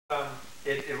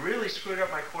It really screwed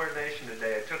up my coordination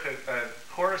today. I took a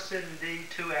Coricidin D,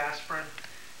 2 aspirin,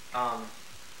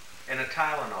 and a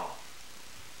Tylenol.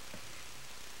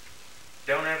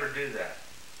 Don't ever do that.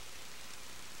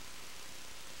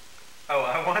 Oh,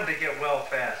 I wanted to get well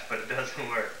fast, but it doesn't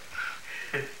work.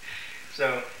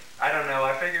 So, I don't know.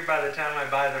 I figured by the time I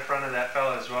buy the front of that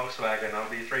fellow's Volkswagen, I'll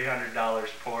be $300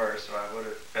 poorer, so I would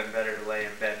have been better to lay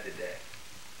in bed today.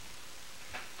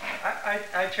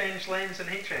 I changed lanes and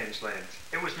he changed lanes.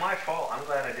 It was my fault. I'm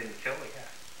glad I didn't kill the guy.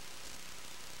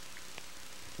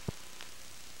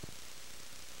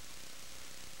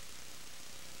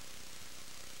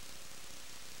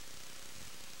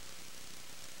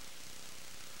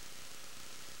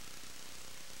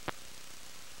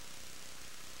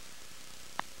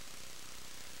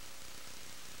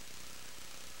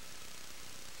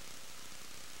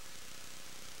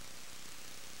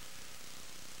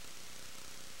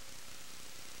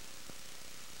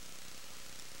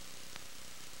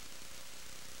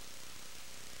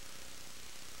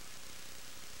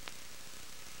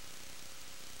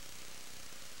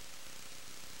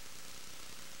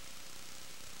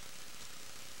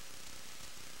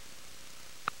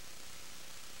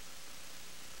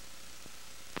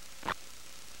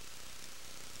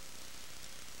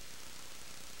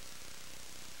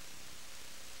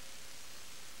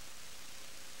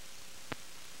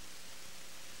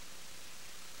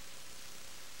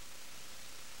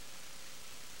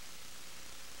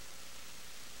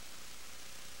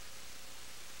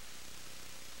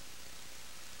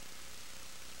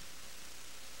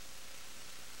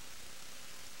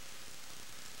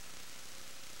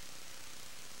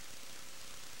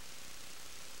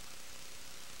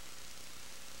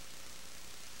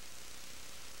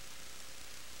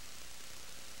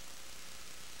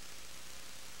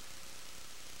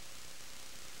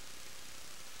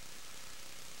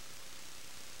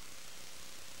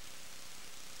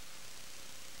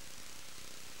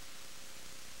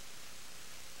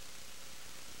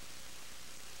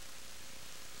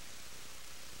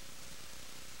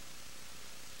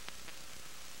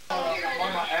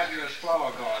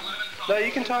 No,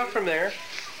 you can talk from there.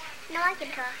 No, I can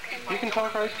talk from there. You can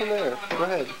talk right from there. Go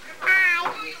ahead. Hi.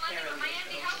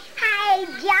 Hi,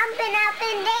 jumping up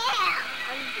and down.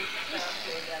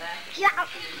 Jump.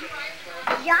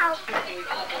 Jump.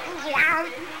 Jump.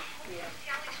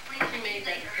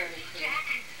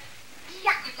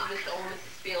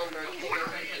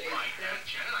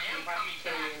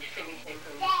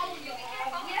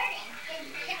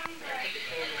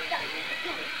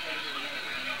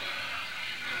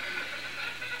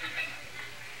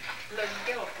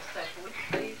 Get off the sofa, would you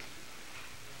please?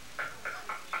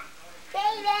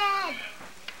 David!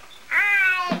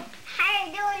 Hi! How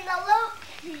you doing the loop?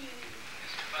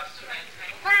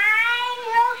 Fine,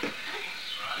 loop.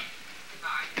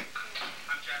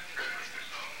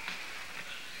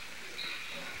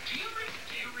 Do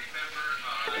you remember,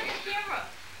 camera?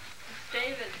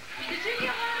 David. Did you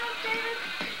get one of those, David?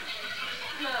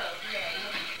 No.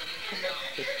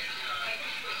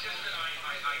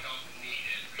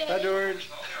 Hi, George.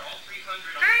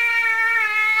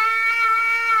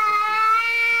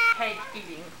 Hey,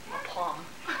 eating a plum.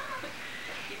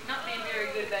 He's not being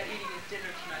very good about eating his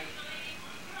dinner tonight.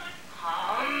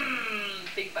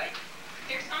 Big bite.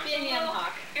 Here comes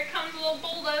Here comes a little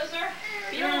bulldozer.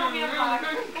 Be a yum hawk.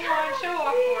 Come on, show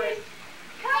off for us.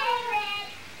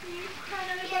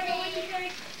 David, here's your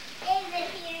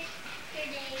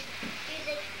Dave. Here's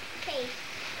a case.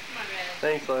 Come on, Red.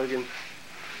 Thanks, Logan.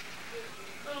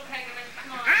 Little Pegasus,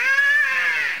 come on.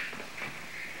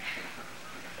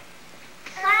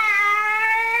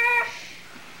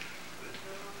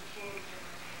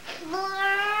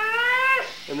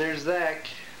 And there's Zach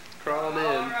crawling in.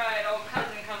 All right, old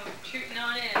cousin comes shooting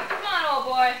on in. Come on, old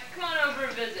boy. Come on over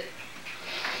and visit.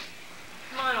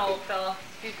 Come on, old fella.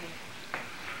 Excuse me.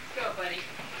 Let's go, buddy.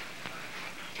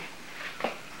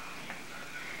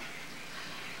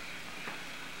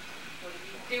 What are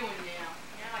you doing now?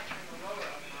 Now I turn the lower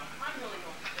up. I'm really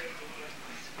going crazy here.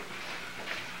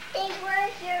 Dave,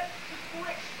 where's your...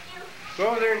 Go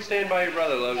over there and stand by your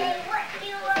brother, Logan. Dave, what do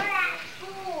you learn at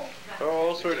school? Oh,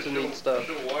 all sorts of neat stuff.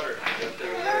 Water.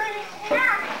 Learn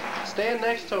stuff. Stand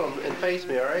next to him and face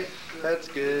me, alright? That's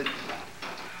good.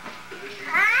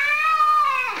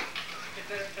 Ah!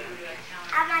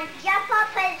 I'm gonna jump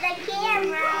up as the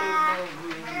camera.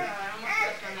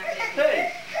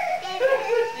 Hey!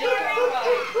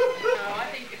 I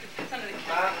think if it fits under the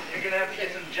camera. You're going to have to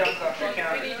get some junk off the We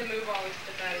counter. need to move all this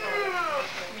stuff out of here.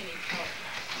 We need help.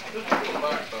 Just pull the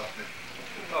box off me.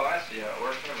 Oh, I see how it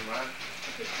works. Never mind.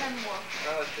 Okay, 10 more.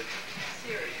 No, that's good.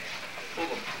 Serious. Pull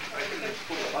them. I can just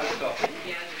pull them. livestock.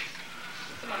 Yeah,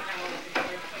 some of them are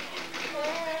looking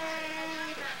for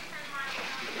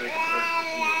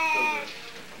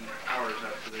Hours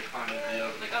after they find it in the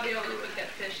oven. like I'll be able to cook that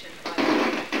fish in 5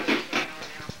 hours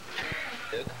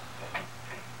now.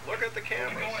 Look at the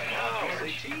camera. Wow,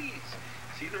 say cheese.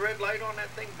 See the red light on that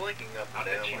thing blinking up and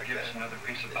down like give that? us another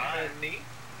piece of Isn't pie. that neat?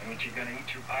 Ain't you gonna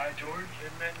eat your pie, George?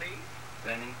 Isn't that neat?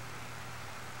 Benny,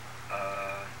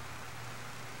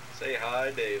 Say hi,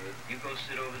 David. you go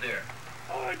sit over there.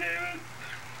 Hi, David.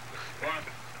 Come on.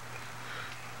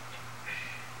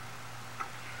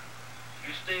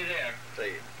 You stay there.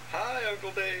 Say hi, Uncle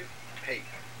Dave. Hey,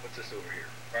 what's this over here?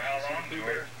 For how long, Pooh George?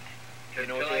 Bear? You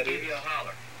know Until what I that give is? you a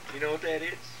holler. You know what that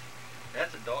is?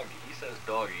 That's a doggy. He says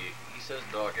doggy. He says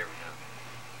dog every now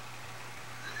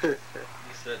and then.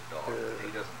 He said dog.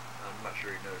 He doesn't. I'm not sure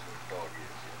he knows what a dog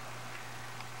is yet.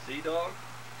 See dog?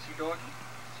 See doggy?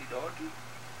 See doggy?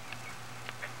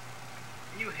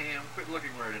 You ham. Quit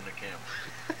looking right in the camera.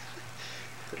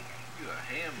 You a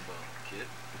ham bum, kid.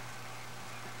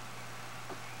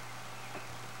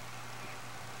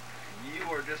 You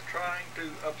are just trying to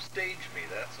upstage me,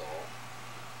 that's all.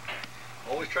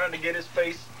 Always trying to get his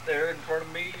face there in front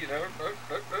of me, you know.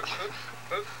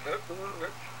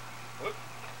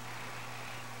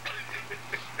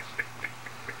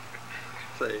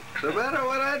 Say, no matter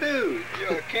what I do,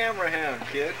 you're a camera hound,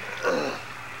 kid.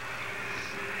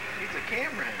 He's a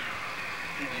camera hound.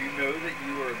 Did you know that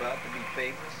you were about to be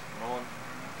famous on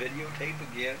videotape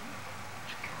again?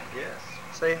 Yes.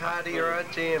 Say hi to your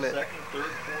Aunt Janet. Second, third,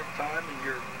 fourth time in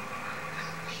your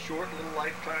short little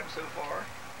lifetime so far.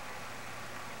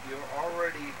 You're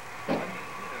already, you know,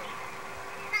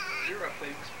 you're a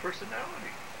famous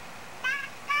personality.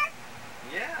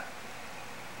 Yeah.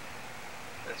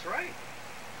 That's right.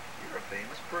 You're a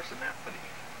famous personality.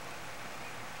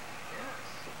 Yes.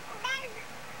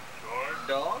 George?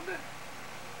 Dog?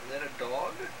 Is that a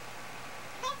dog?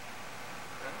 Huh?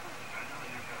 I know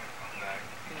you're gonna come back.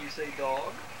 Can you say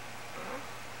dog? Huh?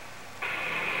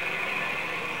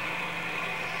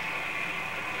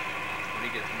 When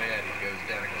he gets mad, he goes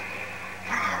down and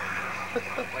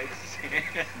goes, bites his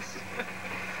hands.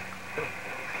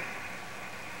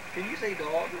 Can you say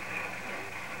dog?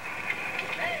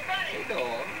 Say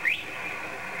dog.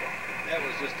 That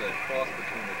was just a cross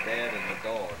between the dad and the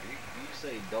dog. You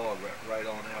say dog right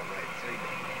on out, right? Say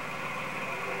dog.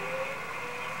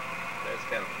 That's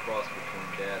kind of a cross between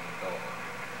dad and dog.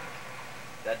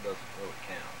 That doesn't really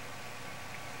count.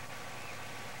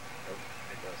 Nope,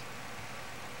 it doesn't.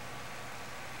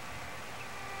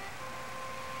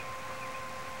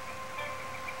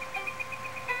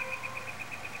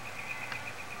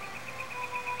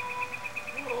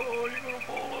 Oh, you're gonna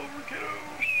fall over, kiddo.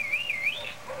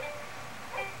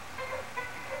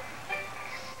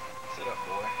 Sit up,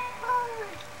 boy.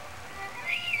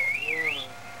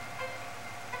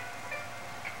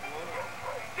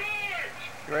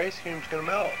 Your ice cream's gonna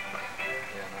melt.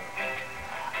 Yeah, no.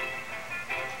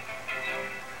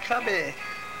 Cubby.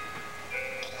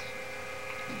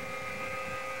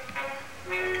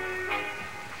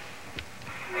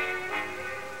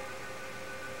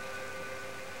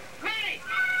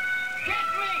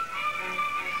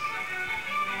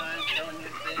 I'm telling you,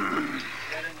 Dave,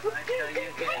 I tell you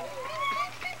again.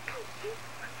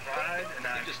 I tried and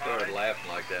I You just started tried,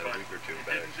 laughing like that a week or two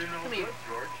but back. it didn't do no Come here. good,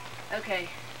 George. Okay,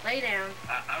 lay down.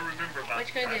 I remember about What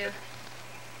you gonna do?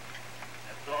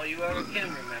 That's all you ever can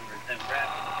remember is them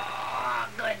rapids. Oh,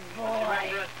 good Remember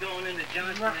boy. us going into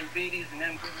Johnson and Beatty's and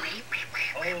them...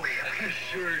 Oh,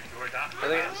 sure, George.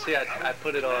 I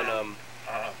put it on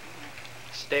uh,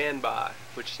 standby,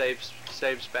 which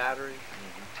saves battery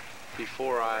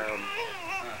before I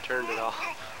turned it off.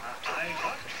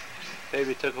 I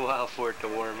Maybe it took a while for it to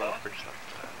warm up or something.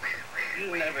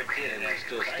 You never did. And it's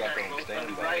still stuck on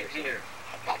standby Right or something. here.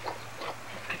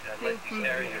 I let you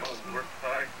carry your own work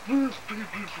card.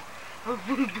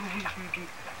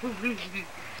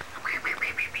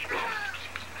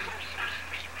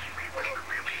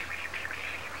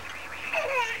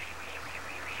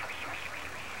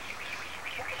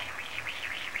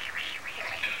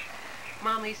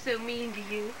 Mommy's so mean to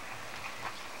you.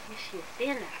 Yes, she is.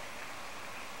 Stand up.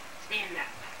 Stand up.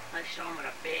 Let's show 'em what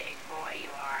a big boy you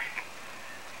are.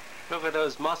 Look at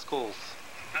those muscles.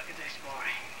 Look at this boy.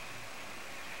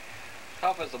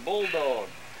 Tough as a bulldog.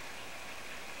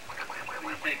 What do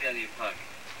you take out of your pocket?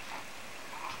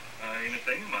 Ain't a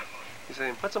thing in my pocket. He's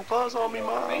saying, put some clothes on me,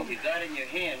 What Mom. you got in your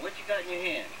hand? What you got in your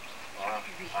hand?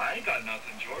 I ain't got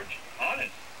nothing, George.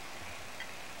 Honest.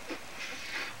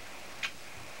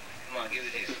 Come on, give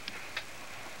it here.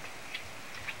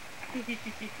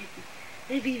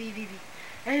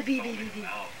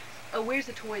 Oh, where's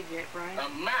the toy jet, Brian? A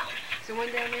mouse. Is there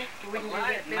one down there where we can go live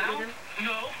get bit mouse? with him?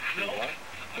 No, no.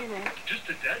 You know, Just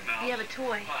a dead mouse. you have a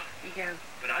toy. You go,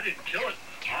 But I didn't kill it.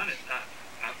 Honest,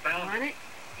 I found want it?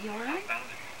 Do you want I it? found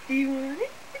it. Do you want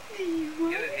it? Do you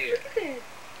want Give it it? here. Look at that.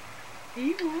 Do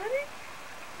you want it?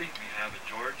 Let me have it,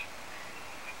 George.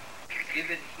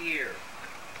 Give it here.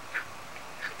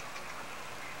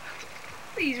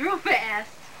 He's real fast.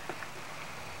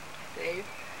 Dave,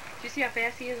 did you see how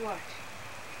fast he is? Watch.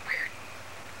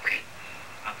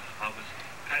 I was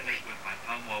petting it with my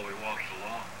thumb while we walked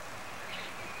along.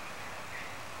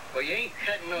 Well, you ain't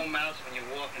petting no mouse when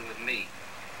you're walking with me.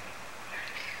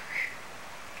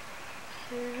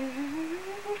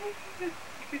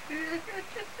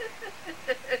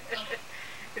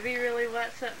 If he really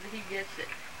wants something, he gets it.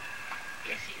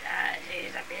 Yes, he does.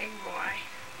 He's a big boy.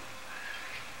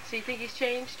 So you think he's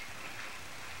changed?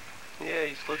 Yeah,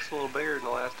 he looks a little bigger than the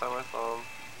last time I saw him.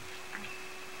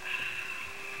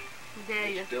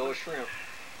 Daddy Still a doesn't, shrimp.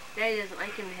 Daddy doesn't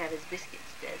like him to have his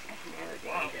biscuits, does he? No, Daddy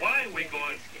doesn't Why are like we his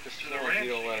going biscuits. Just to as the long as ranch?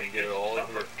 you don't let him get it all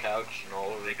over the couch and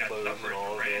all over They the got clothes supper and at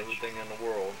all the over ranch. everything in the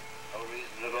world. No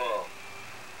reason at all.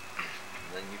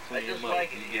 And then you clean just him up.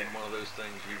 like it You here. get him one of those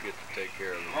things you get to take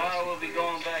care of. Tomorrow we'll be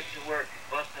going back to work,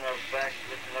 busting our backs,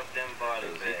 lifting up them body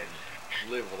bags.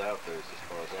 Live without those as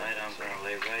far as Tonight I'm I'm gonna concerned.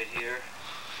 lay right here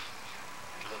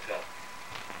and look up.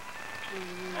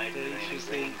 Night Yeah, you clean should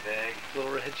green see. bag,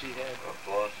 Little Reggie had a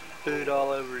floss, food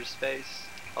all over his face,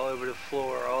 all over the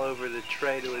floor, all over the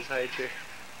tray to his high chair,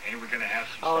 Ain't we gonna have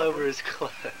some all supper? over his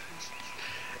clothes.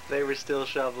 They were still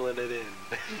shoveling it in.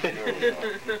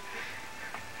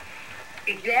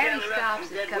 If Daddy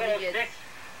stops and comes and gets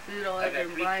food all over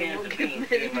him, Brian won't give him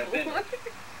any more.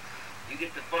 You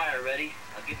get the fire ready.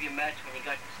 I'll give you a match when you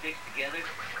got the sticks together.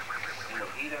 And we'll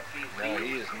heat up these No, beans.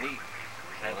 he is neat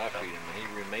when I feed him, and he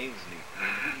remains neat.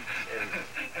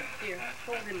 Here,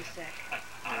 hold him a sec.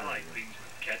 I like beans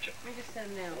with ketchup. Let me just set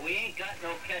him down. We ain't got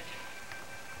no ketchup.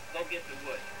 Go get the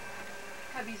wood.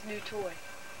 Hubby's new toy.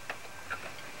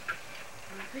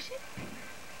 Wanna push it?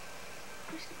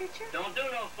 Push the picture? Don't do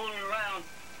no fooling around.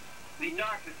 Be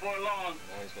dark before long.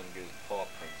 Now he's gonna get his paw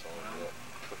prints all over that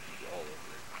cookie all over it.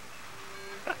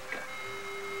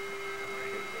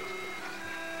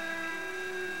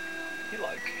 He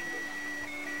likes it.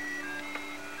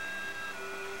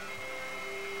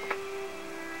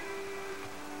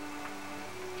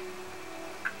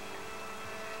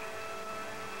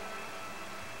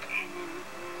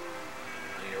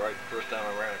 And you're right, the first time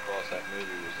I ran across that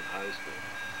movie was in high school.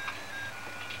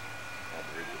 I had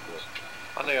to read the book.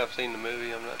 I think I've seen the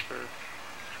movie, I'm not sure.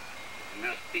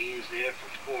 Enough beans there for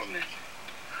 4 men.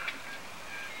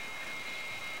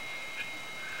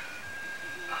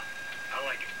 I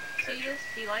like it. See this?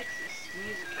 He likes this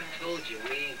music. I told you,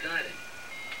 we ain't got it.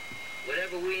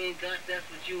 Whatever we ain't got, that's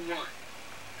what you want.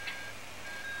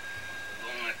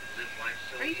 Going like as if life's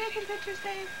so Are you easy. taking pictures,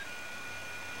 Dave?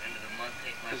 End of the month,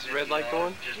 take my Is the red light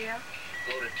going? Just Yeah.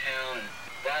 go to town and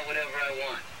buy whatever I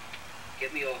want.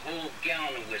 Get me a whole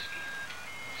gallon of whiskey.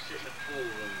 Sit in the pool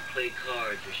room and play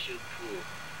cards or shoot pool.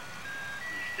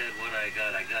 Instead, what I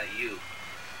got you.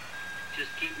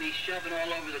 Just keep me shoving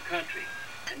all over the country.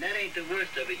 And that ain't the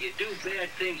worst of it. You do bad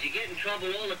things. You get in trouble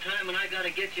all the time, and I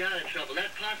gotta get you out of trouble. That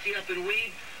posse up in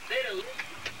Weed, they'd have...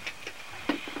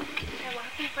 Hey,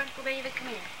 walk in for Uncle David. Come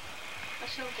here.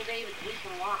 Let's show Uncle David that we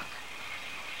can walk.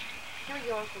 Here we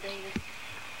go, Uncle David.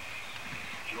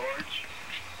 George,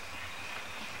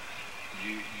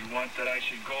 you want that I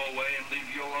should go away and leave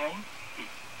you alone?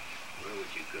 Where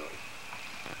would you go?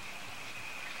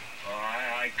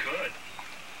 I could.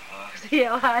 See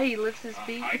how high he lifts his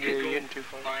feet? I Yeah, could you're go getting too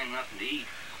far. find nothing to eat.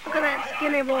 Look at that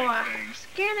skinny boy.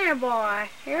 Skinny boy.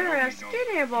 You're a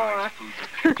skinny boy.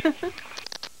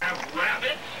 Have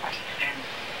rabbit and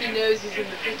He knows he's in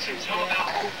the pictures tell about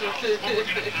now. what we're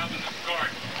gonna have in the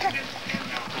garden. And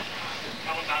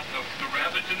tell about the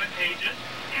rabbits in the cages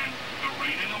and the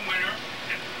rain in the winter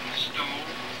and the snow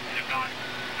and about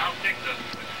how thick the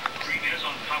green is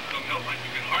on top of the milk like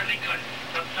you can hardly cut it.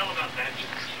 Tell about that,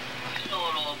 George. You know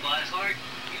it all by heart.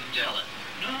 You tell it.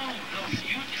 No,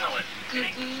 you tell it.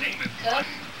 Name it.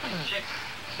 Chicken.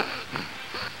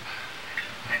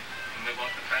 And live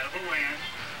off the fat of the land.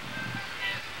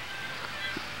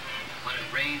 When it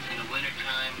rains in the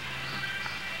wintertime,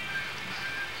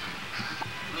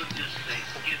 we'll just say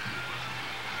skid more.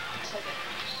 Sit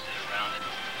around it.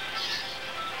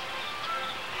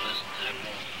 Listen to the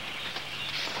moon.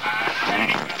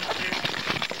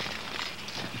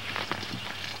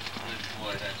 Good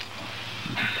boy, that's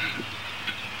fine.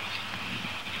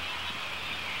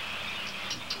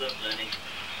 Look, Lenny.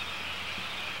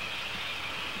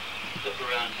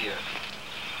 here.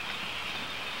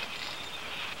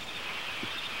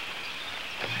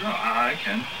 Sure, I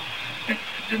can.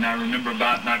 Didn't I remember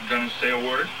about not gonna say a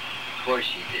word? Of course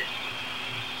you did.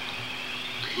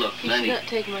 Look, You Lenny, should not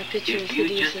take my picture if as you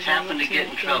hideous just as I happen look to get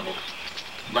in tonight, trouble,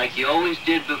 David. like you always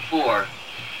did before,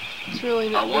 It's really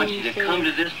I not want being you to fair. come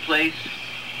to this place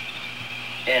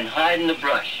and hide in the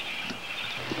brush.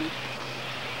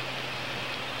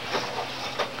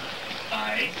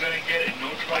 I ain't gonna get in no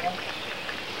trouble.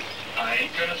 I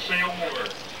ain't gonna say a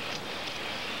word.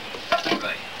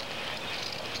 Right.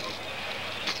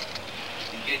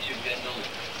 You get your bindle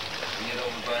and get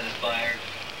over by the fire.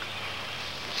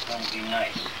 It's gonna be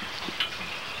nice.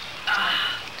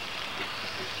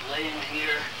 Just laying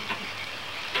here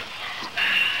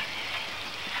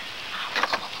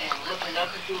and looking up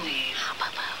at the leaves.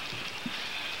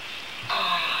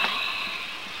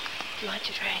 Watch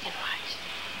a dragon, watch.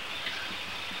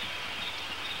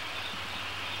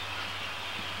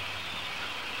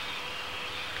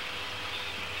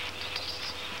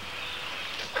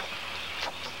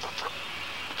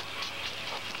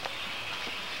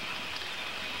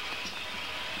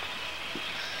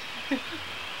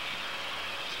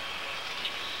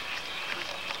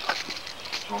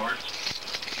 George?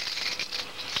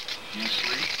 You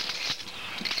asleep?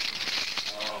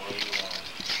 Oh, what do you want?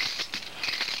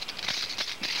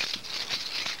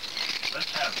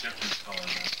 Let's have different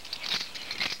colors.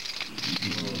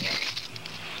 Blue ones.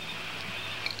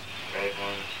 Red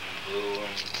ones, blue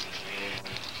ones, green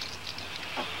ones.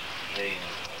 There you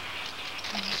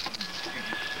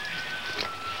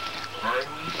Bird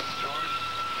ones, George?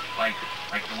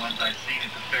 Like the ones I've seen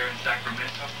at the fair in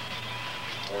Sacramento?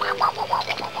 Of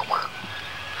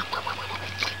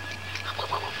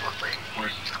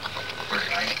course,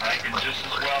 I can just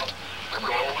as well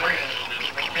go away and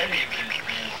live with Eddie if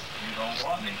you don't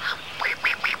want me.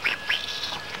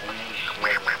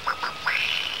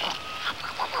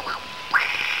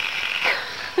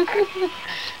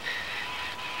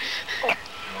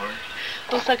 George,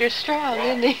 Looks like you're strong,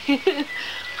 isn't he?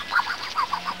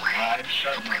 I'm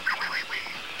shutting up.